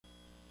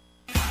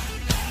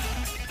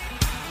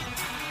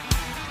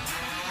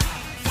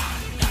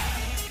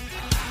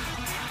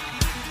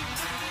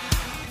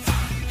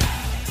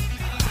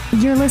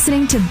You're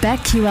listening to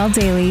BetQL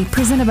Daily,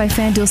 presented by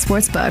FanDuel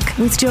Sportsbook,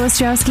 with Joe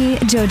Ostrowski,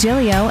 Joe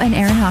Giglio, and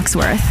Aaron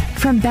Hawksworth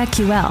from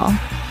BetQL.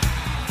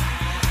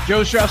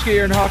 Joe Ostrowski,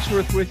 Aaron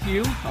Hawksworth with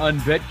you on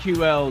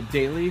BetQL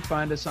Daily.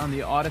 Find us on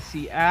the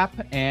Odyssey app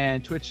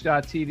and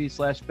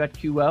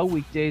twitch.tv/BetQL,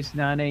 weekdays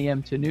 9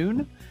 a.m. to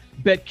noon.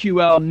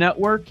 BetQL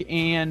Network,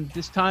 and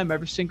this time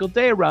every single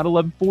day around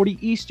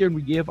 11:40 Eastern,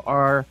 we give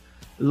our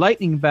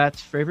Lightning Bets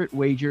favorite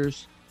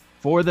wagers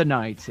for the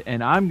night,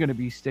 and I'm going to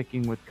be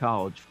sticking with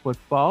college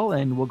football,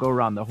 and we'll go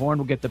around the horn.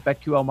 We'll get the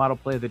BetQL model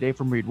play of the day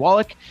from Reed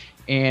Wallach,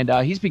 and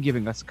he's been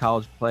giving us a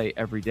college play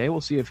every day.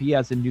 We'll see if he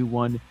has a new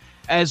one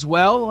as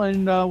well,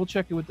 and we'll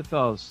check it with the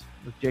fellas,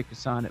 with Jake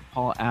Hassan and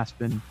Paul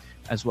Aspen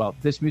as well.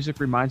 This music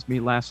reminds me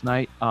last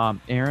night,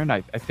 Aaron, I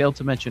failed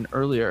to mention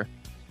earlier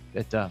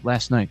that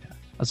last night I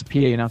was a PA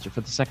announcer for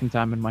the second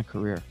time in my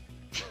career.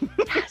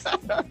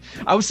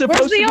 I was supposed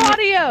Where's the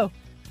audio?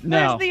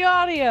 No. Where's the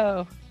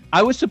audio?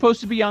 I was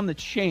supposed to be on the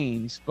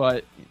chains,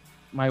 but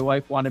my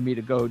wife wanted me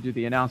to go do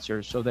the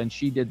announcer, so then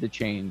she did the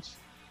chains,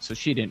 so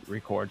she didn't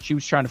record. She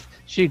was trying to,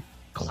 she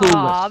clueless.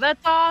 Aw,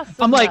 that's awesome.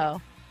 I'm like, though.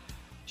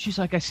 She's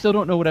like, I still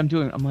don't know what I'm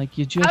doing. I'm like,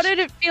 you just How did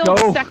it feel go.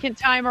 the second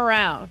time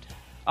around?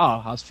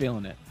 Oh, I was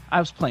feeling it.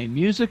 I was playing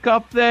music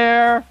up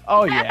there.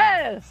 Oh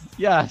yeah.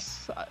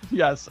 Yes.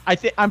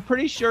 I'm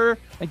pretty sure.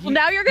 Like, Well,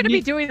 now you're going to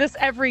be doing this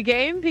every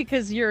game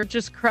because you're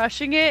just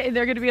crushing it, and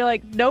they're going to be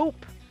like,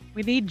 nope,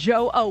 we need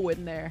Joe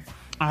Owen there.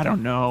 I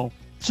don't know.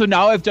 So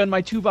now I've done my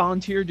 2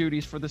 volunteer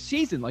duties for the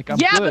season. Like, I'm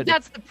yeah, good. but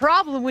that's the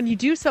problem when you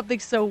do something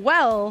so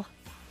well.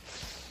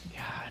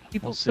 God,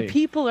 we'll see. The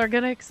people are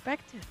going to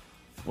expect it.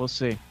 We'll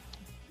see.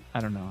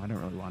 I don't know. I don't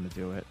really want to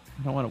do it.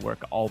 I don't want to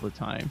work all the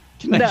time.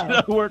 Can No.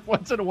 I work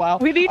once in a while?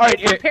 We need All to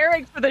right, be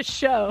preparing for the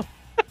show.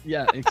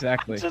 Yeah,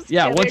 exactly. Just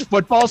Yeah, kidding. once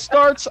football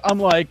starts, I'm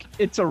like,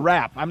 it's a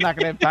wrap. I'm not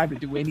going to have time to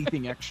do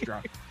anything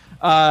extra.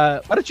 Why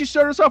don't you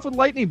start us off with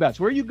lightning bets?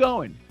 Where are you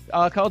going?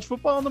 College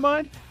football in the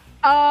mind?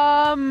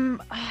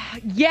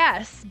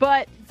 Yes,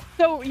 but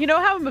so you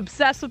know how I'm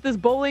obsessed with this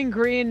Bowling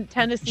Green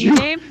Tennessee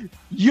game?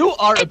 You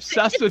are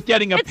obsessed with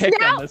getting a pick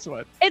now- on this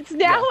one. It's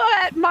now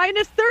at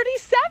minus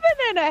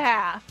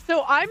 37.5.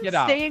 So I'm Get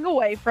out. staying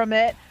away from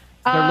it.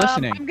 They're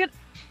listening. I'm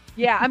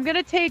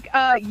gonna take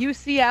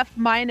UCF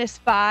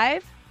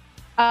 -5.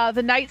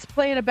 The Knights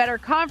play in a better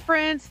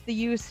conference. The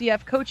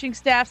UCF coaching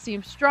staff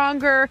seems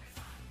stronger.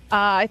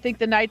 I think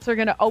the Knights are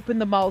going to open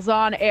the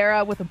Malzahn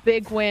era with a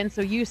big win.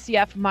 So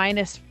UCF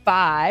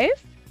 -5.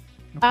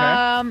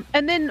 Okay.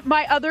 And then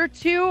my other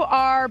two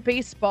are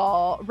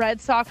baseball. Red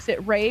Sox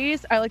at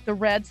Rays. I like the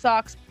Red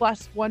Sox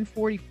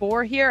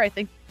 +144 here. I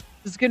think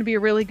this is going to be a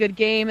really good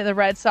game, and the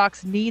Red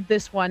Sox need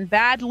this one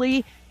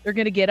badly. They're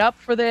going to get up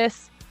for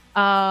this.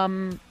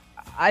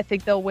 I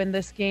think they'll win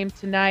this game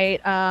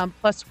tonight,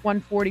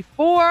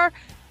 +144.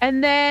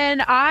 And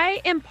then I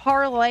am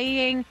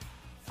parlaying.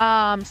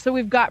 So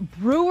we've got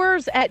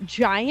Brewers at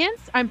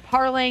Giants. I'm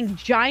parlaying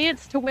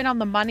Giants to win on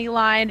the money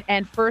line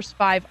and first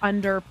 5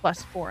 under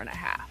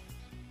 +4.5.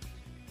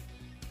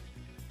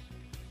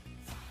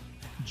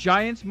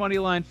 Giants money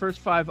line, first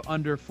 5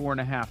 under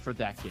 4.5 for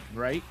that game,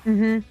 right?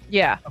 Mm-hmm.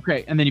 Yeah.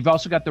 Okay, and then you've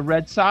also got the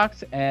Red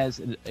Sox as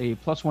a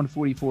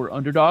 +144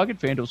 underdog at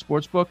FanDuel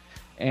Sportsbook,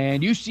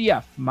 and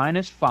UCF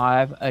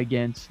 -5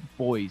 against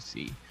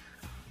Boise.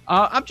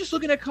 I'm just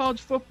looking at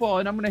college football,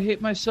 and I'm going to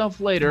hate myself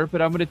later,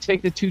 but I'm going to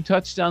take the 2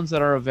 touchdowns that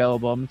are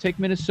available. I'm going to take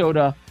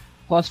Minnesota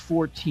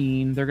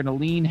 +14. They're going to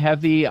lean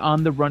heavy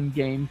on the run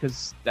game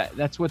because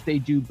that's what they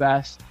do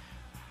best.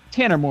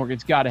 Tanner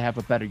Morgan's got to have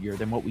a better year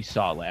than what we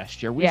saw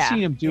last year. We've seen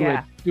him do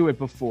it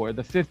before.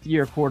 The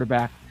 5th-year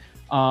quarterback.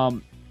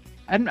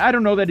 I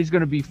don't know that he's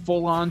going to be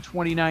full-on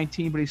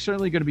 2019, but he's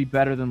certainly going to be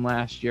better than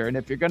last year. And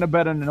if you're going to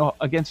bet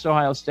against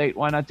Ohio State,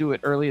 why not do it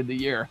early in the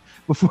year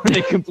before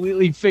they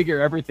completely figure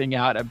everything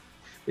out?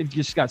 They've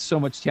just got so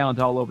much talent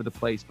all over the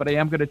place. But I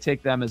am going to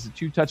take them as a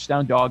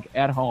 2-touchdown dog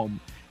at home.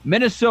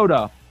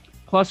 Minnesota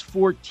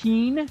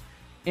 +14.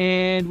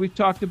 And we've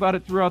talked about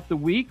it throughout the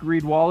week.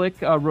 Reed Wallach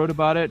wrote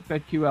about it at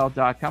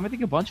BetQL.com. I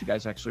think a bunch of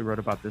guys actually wrote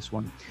about this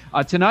one.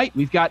 Tonight,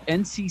 we've got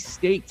NC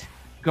State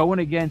going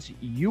against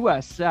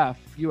USF.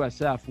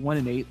 USF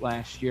 1-8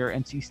 last year.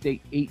 NC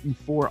State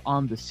 8-4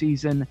 on the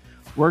season.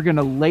 We're going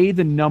to lay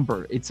the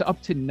number. It's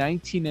up to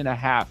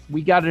 19.5.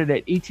 We got it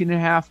at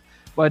 18.5,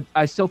 but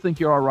I still think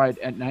you're all right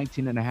at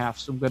 19.5.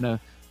 So I'm going to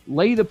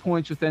lay the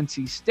points with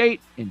NC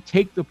State and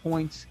take the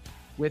points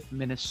with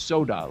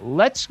Minnesota.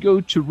 Let's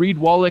go to Reed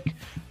Wallach,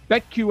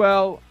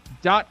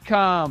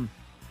 BetQL.com.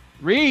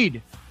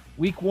 Reed,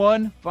 week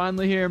 1,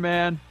 finally here,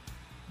 man.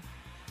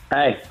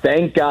 Hey,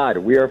 thank God.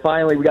 We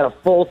got a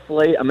full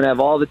slate. I'm going to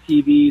have all the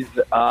TVs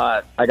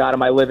I got in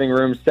my living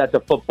room set to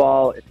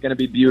football. It's going to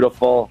be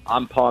beautiful.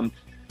 I'm pumped.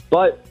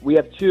 But we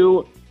have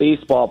 2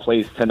 baseball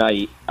plays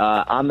tonight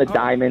on the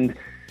diamond.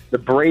 The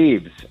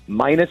Braves,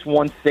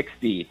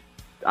 -160.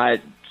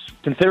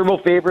 Considerable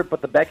favorite,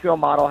 but the BetQL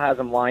model has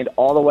them lined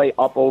all the way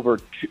up over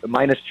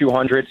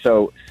 -200,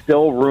 so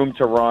still room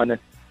to run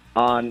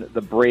on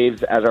the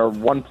Braves as our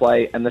one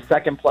play. And the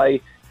second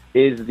play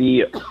is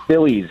the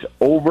Phillies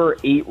over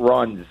 8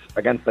 runs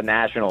against the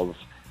Nationals.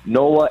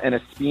 Nola and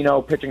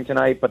Espino pitching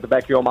tonight, but the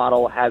Vecchio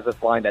model has us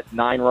lined at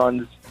 9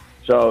 runs.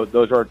 So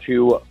those are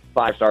 2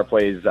 5-star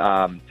plays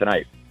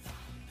tonight.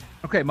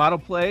 Okay, model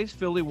plays,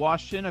 Philly,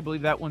 Washington. I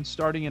believe that one's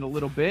starting in a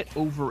little bit,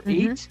 over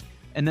 8.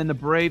 And then the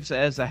Braves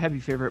as a heavy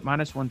favorite,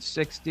 minus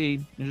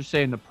 160. You're just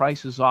saying the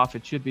price is off.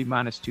 It should be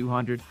minus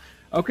 200.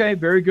 Okay,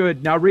 very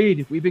good. Now,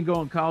 Reed, we've been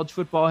going college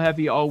football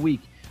heavy all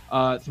week.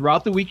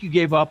 Throughout the week, you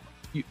gave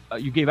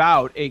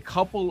out a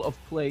couple of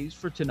plays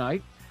for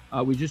tonight.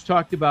 We just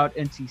talked about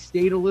NC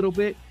State a little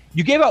bit.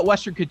 You gave out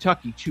Western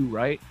Kentucky too,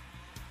 right?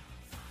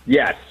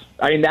 Yes.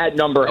 I mean, that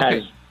number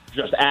has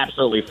just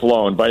absolutely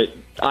flown, but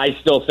I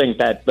still think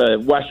that the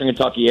Western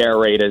Kentucky air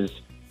raid is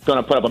going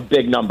to put up a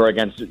big number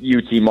against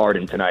UT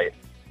Martin tonight.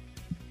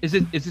 Is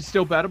it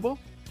still bettable?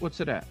 What's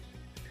it at?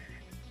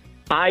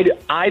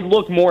 I'd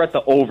look more at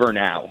the over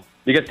now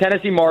because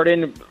Tennessee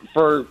Martin,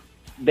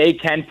 they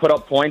can put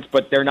up points,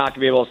 but they're not going to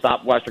be able to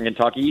stop Western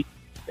Kentucky.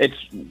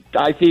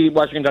 I see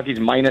Western Kentucky's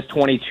minus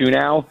 22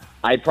 now.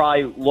 I'd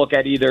probably look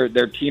at either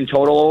their team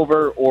total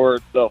over or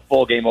the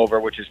full game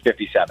over, which is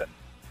 57.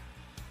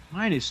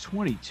 Minus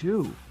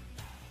 22.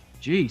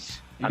 Jeez.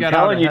 I'm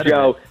telling you,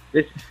 Joe.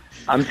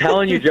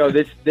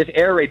 This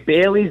air raid,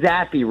 Bailey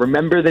Zappi.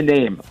 Remember the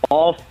name.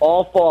 All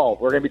fall,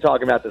 we're going to be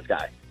talking about this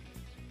guy.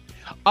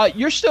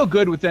 You're still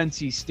good with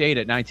NC State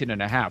at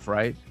 19.5,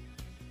 right?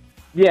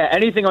 Yeah,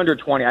 anything under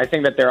 20. I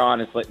think that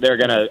they're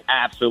going to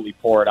absolutely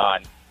pour it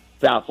on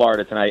South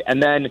Florida tonight.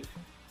 And then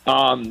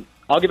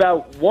I'll give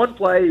out one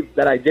play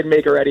that I did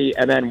make already,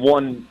 and then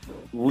one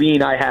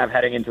lean I have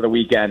heading into the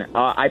weekend.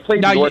 I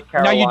played North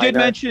Carolina. Now you did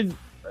mention.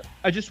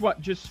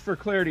 Just for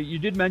clarity, you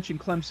did mention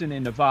Clemson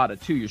and Nevada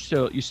too. You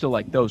still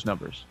like those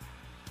numbers?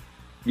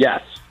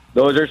 Yes,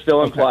 those are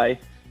still in play.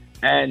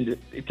 And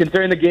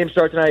considering the game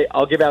start tonight,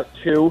 I'll give out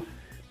 2.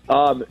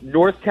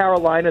 North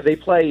Carolina, they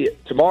play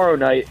tomorrow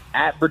night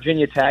at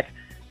Virginia Tech.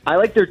 I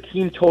like their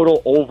team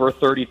total over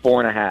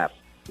 34.5.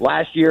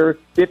 Last year,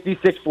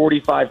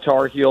 56-45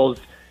 Tar Heels.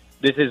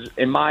 This is,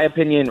 in my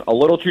opinion, a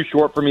little too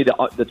short for me.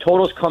 The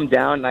totals come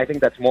down, and I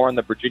think that's more on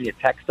the Virginia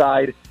Tech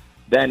side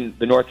than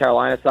the North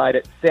Carolina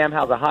side. Sam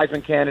Howell's a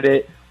Heisman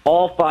candidate.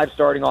 All 5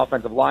 starting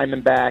offensive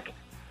linemen back.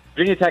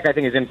 Virginia Tech, I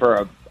think, is in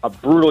for a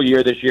brutal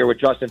year this year with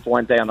Justin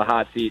Fuente on the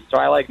hot seat. So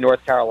I like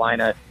North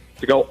Carolina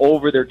to go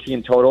over their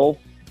team total.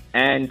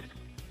 And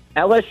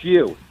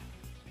LSU,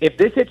 if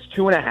this hits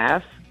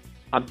 2.5,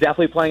 I'm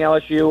definitely playing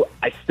LSU.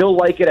 I still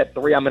like it at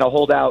 3. I'm going to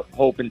hold out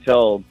hope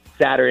until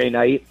Saturday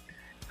night.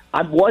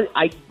 I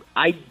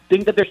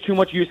think that there's too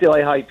much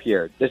UCLA hype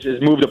here. This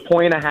has moved 1.5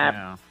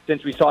 points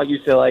since we saw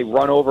UCLA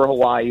run over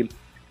Hawaii.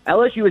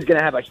 LSU is going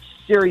to have a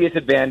serious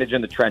advantage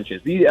in the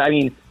trenches.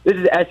 This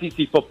is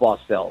SEC football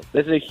still.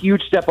 This is a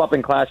huge step up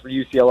in class for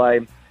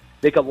UCLA.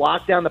 They could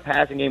lock down the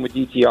passing game with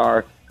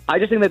DTR. I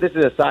just think that this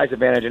is a size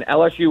advantage, and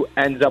LSU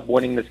ends up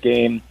winning this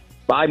game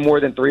by more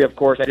than 3, of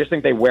course. I just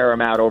think they wear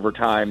them out over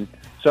time.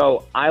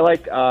 So I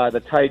like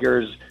the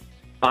Tigers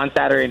on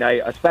Saturday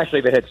night, especially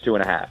if it hits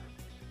 2.5.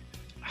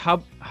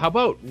 How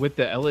about with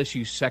the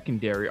LSU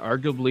secondary,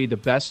 arguably the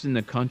best in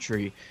the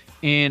country?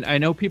 And I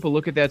know people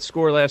look at that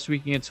score last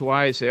week against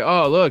Hawaii and say,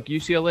 oh, look,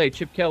 UCLA,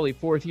 Chip Kelly,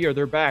 4th year,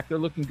 they're back. They're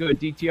looking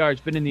good. DTR's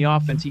been in the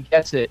offense. He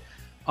gets it.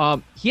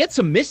 He had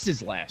some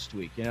misses last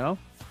week, you know?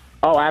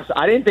 Oh,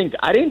 absolutely.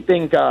 I didn't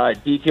think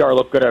DTR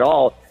looked good at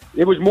all.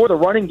 It was more the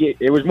running game.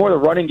 It was more the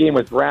running game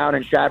with Brown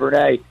and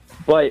Charbonnet.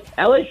 But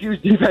LSU's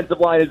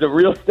defensive line is a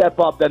real step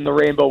up than the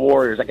Rainbow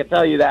Warriors. I can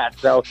tell you that.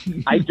 So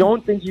I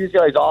don't think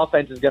UCLA's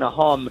offense is going to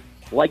hum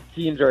like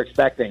teams are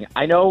expecting.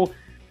 I know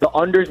the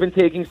under's been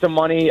taking some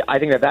money. I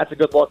think that that's a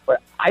good look.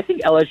 But I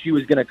think LSU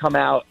is going to come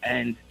out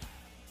and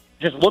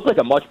just look like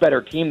a much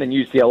better team than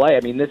UCLA.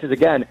 I mean, this is,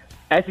 again,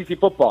 SEC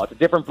football. It's a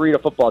different breed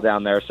of football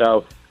down there.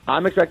 So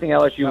I'm expecting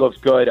LSU looks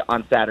good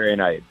on Saturday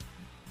night.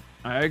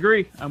 I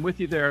agree. I'm with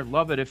you there.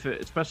 Love it,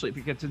 especially if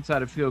it gets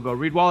inside a field goal.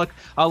 Reed Wallach,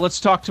 let's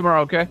talk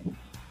tomorrow, okay?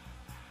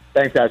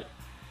 Thanks, guys.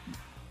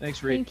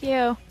 Thanks, Reed. Thank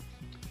you.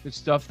 Good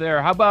stuff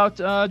there. How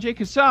about Jake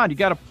Hassan? You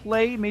got to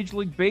play Major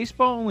League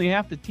Baseball? Only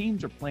half the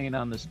teams are playing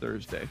on this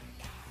Thursday.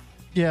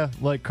 Yeah,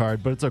 light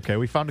card, but it's okay.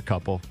 We found a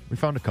couple.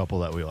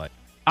 That we like.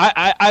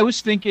 I was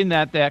thinking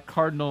that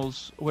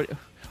Cardinals. What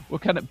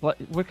kind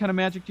of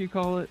magic do you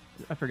call it?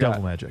 I forgot.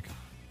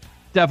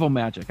 Devil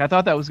magic. I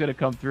thought that was going to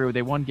come through.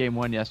 They won game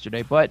 1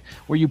 yesterday, but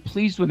were you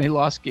pleased when they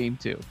lost game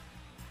 2?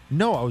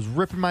 No, I was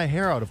ripping my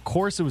hair out. Of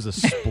course it was a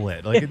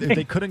split. Like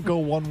they couldn't go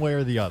one way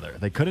or the other.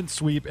 They couldn't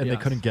sweep and they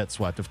couldn't get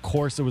swept. Of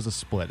course it was a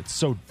split. It's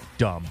so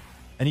dumb.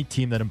 Any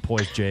team that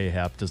employs J.A.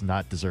 Happ does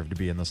not deserve to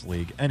be in this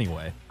league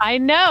anyway. I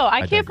know.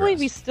 I can't believe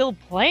he's still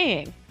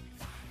playing.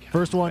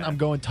 First one, I'm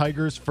going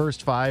Tigers,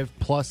 first 5,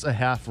 plus a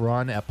half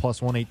run at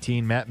plus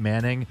 118. Matt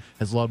Manning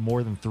has allowed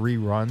more than 3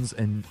 runs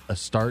in a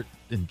start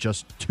in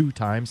just 2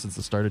 times since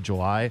the start of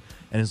July.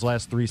 And his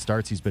last 3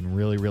 starts, he's been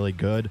really, really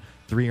good.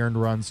 3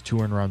 earned runs,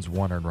 2 earned runs,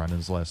 1 earned run in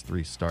his last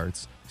 3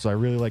 starts. So I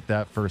really like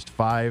that first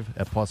 5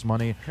 at plus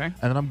money. Okay.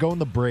 And then I'm going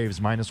the Braves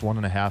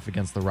 -1.5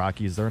 against the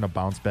Rockies. They're in a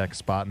bounce back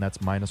spot, and that's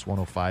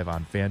 -105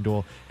 on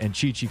FanDuel. And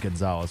Chichi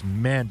Gonzalez,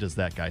 man, does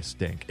that guy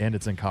stink. And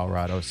it's in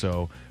Colorado,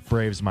 so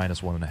Braves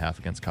 -1.5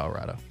 against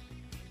Colorado.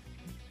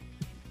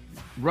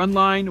 Run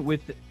line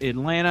with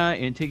Atlanta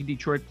and taking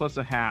Detroit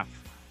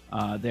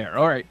 +0.5 there.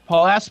 All right,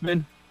 Paul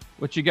Aspen,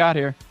 what you got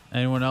here?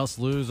 Anyone else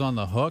lose on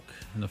the hook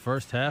in the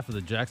first half of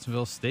the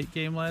Jacksonville State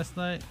game last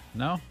night?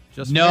 No?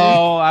 Just No,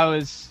 me? I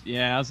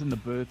was in the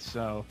booth,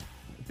 so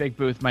big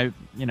booth. My,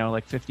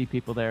 like 50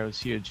 people there. It was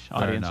huge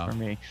audience enough. for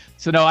me.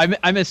 So no,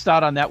 I missed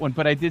out on that one,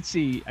 but I did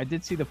see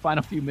the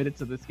final few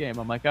minutes of this game.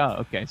 I'm like, oh,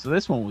 okay, so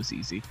this one was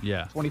easy.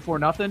 Yeah.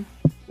 24-0,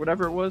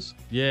 whatever it was.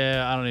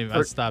 Yeah, I don't even.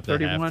 I stopped at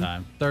 31?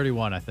 halftime.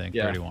 31, I think.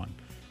 Yeah. 31.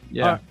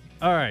 Yeah.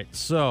 All right,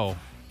 so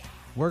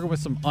working with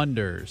some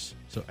unders.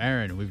 So,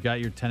 Aaron, we've got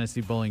your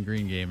Tennessee Bowling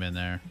Green game in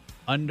there.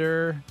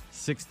 Under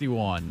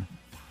 61.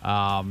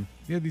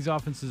 These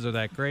offenses are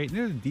that great.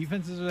 The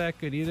defenses are that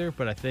good either,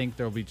 but I think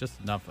there'll be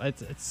just enough.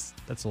 That's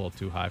a little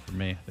too high for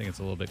me. I think it's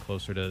a little bit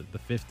closer to the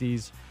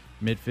 50s,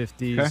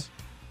 mid-50s.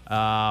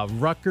 Okay.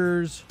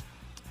 Rutgers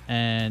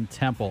and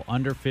Temple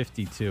under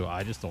 52.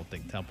 I just don't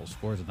think Temple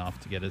scores enough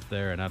to get it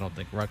there, and I don't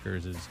think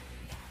Rutgers is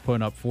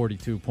putting up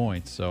 42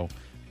 points. So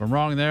if I'm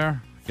wrong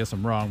there, I guess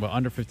I'm wrong, but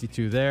under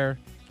 52 there.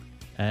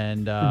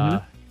 And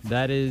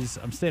that is,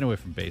 I'm staying away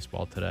from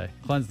baseball today.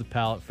 Cleanse the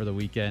palate for the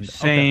weekend.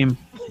 Same.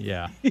 Okay.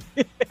 Yeah.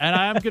 And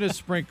I'm going to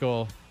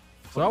sprinkle.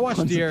 So I watched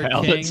Cleanse the De'Aaron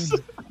palates. King.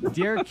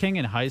 De'Aaron King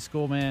in high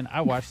school, man.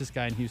 I watched this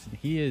guy in Houston.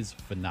 He is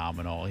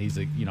phenomenal. He's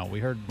we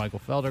heard Michael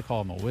Felder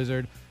call him a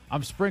wizard.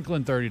 I'm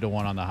sprinkling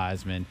 30-1 on the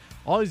Heisman.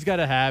 All he's got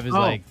to have is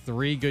like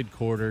 3 good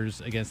quarters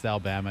against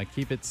Alabama.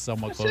 Keep it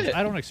somewhat close. it.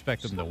 I don't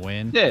expect him to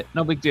win. That's it.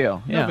 No big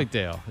deal. No Yeah. big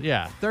deal.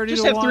 Yeah, 30-1.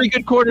 Just have 3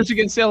 good quarters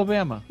against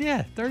Alabama.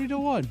 Yeah,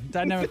 30-1.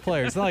 Dynamic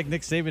player. It's not like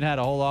Nick Saban had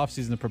a whole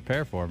offseason to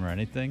prepare for him or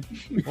anything.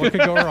 What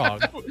could go wrong?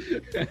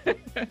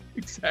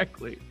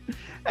 Exactly.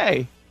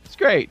 Hey, it's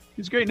great.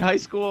 He's great in high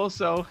school,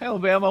 so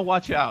Alabama,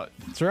 watch out.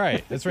 That's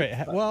right. That's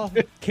right. Well,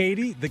 the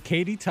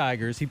Katy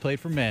Tigers, he played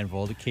for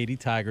Manville. The Katy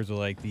Tigers are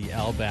like the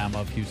Alabama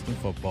of Houston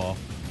football.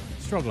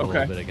 Struggled a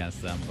little bit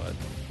against them, but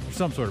there's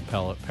some sort of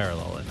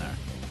parallel in there.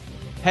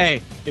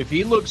 Hey, if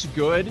he looks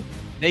good,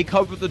 they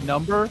cover the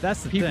number.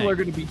 That's the people thing. are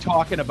going to be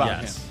talking about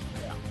Yes.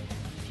 him.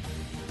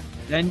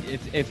 Then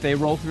if they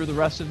roll through the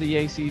rest of the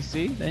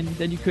ACC,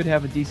 then you could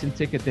have a decent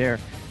ticket there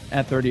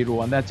at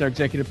 30-1. That's our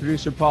executive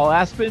producer, Paul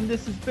Aspen.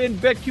 This has been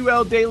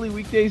BetQL Daily,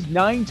 weekdays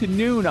 9 to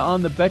noon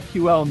on the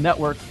BetQL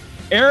Network.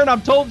 Aaron,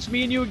 I'm told it's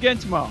me and you again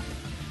tomorrow.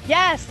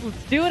 Yes,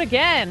 let's do it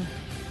again.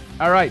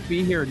 All right,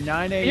 be here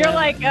 9 a.m. You're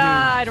like, noon.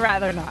 I'd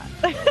rather not.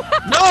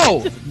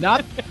 No,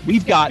 not.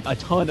 We've got a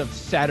ton of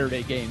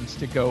Saturday games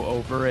to go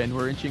over, and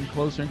we're inching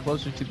closer and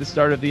closer to the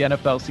start of the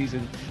NFL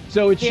season.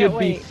 So it Can't should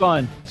be wait.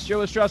 fun. It's Joe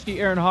Ostrowski,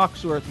 Aaron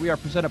Hawksworth. We are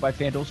presented by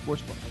FanDuel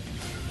Sportsbook.